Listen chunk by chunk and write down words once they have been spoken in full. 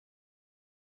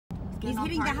He's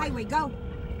hitting the highway. Go.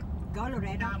 Go,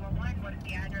 Loretta.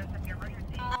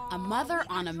 A mother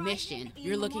on a mission.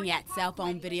 You're looking at cell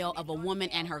phone video of a woman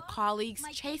and her colleagues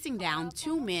chasing down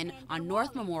two men on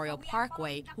North Memorial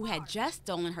Parkway who had just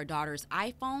stolen her daughter's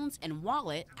iPhones and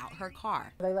wallet out her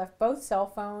car. They left both cell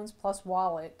phones plus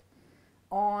wallet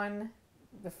on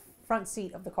the front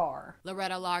seat of the car.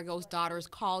 Loretta Largo's daughters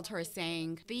called her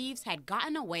saying thieves had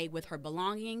gotten away with her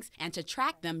belongings and to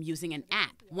track them using an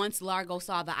app. Once Largo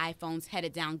saw the iPhones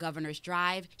headed down Governor's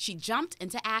Drive, she jumped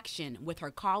into action with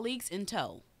her colleagues in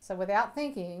tow. So without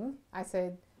thinking, I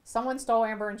said, someone stole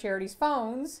Amber and Charity's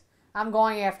phones. I'm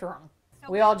going after them.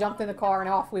 We all jumped in the car and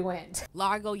off we went.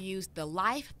 Largo used the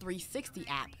Life 360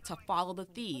 app to follow the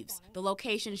thieves. The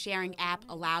location sharing app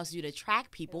allows you to track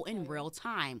people in real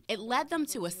time. It led them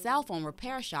to a cell phone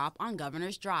repair shop on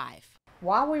Governor's Drive.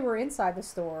 While we were inside the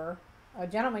store, a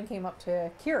gentleman came up to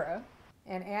Kira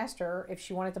and asked her if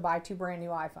she wanted to buy 2 brand new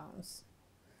iPhones.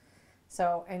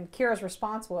 And Kira's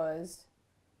response was,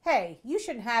 "Hey, you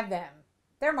shouldn't have them.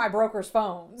 They're my broker's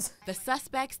phones." The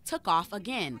suspects took off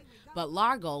again, but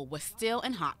Largo was still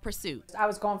in hot pursuit. I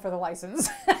was going for the license.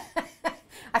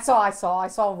 I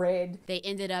saw red. They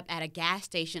ended up at a gas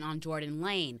station on Jordan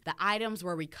Lane. The items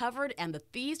were recovered and the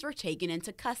thieves were taken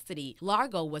into custody.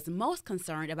 Largo was most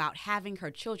concerned about having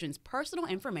her children's personal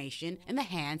information in the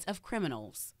hands of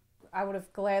criminals. I would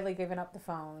have gladly given up the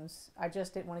phones. I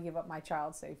just didn't want to give up my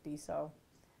child's safety, so,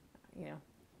 you know.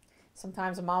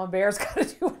 Sometimes a mama bear's got to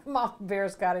do what a mama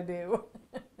bear's got to do.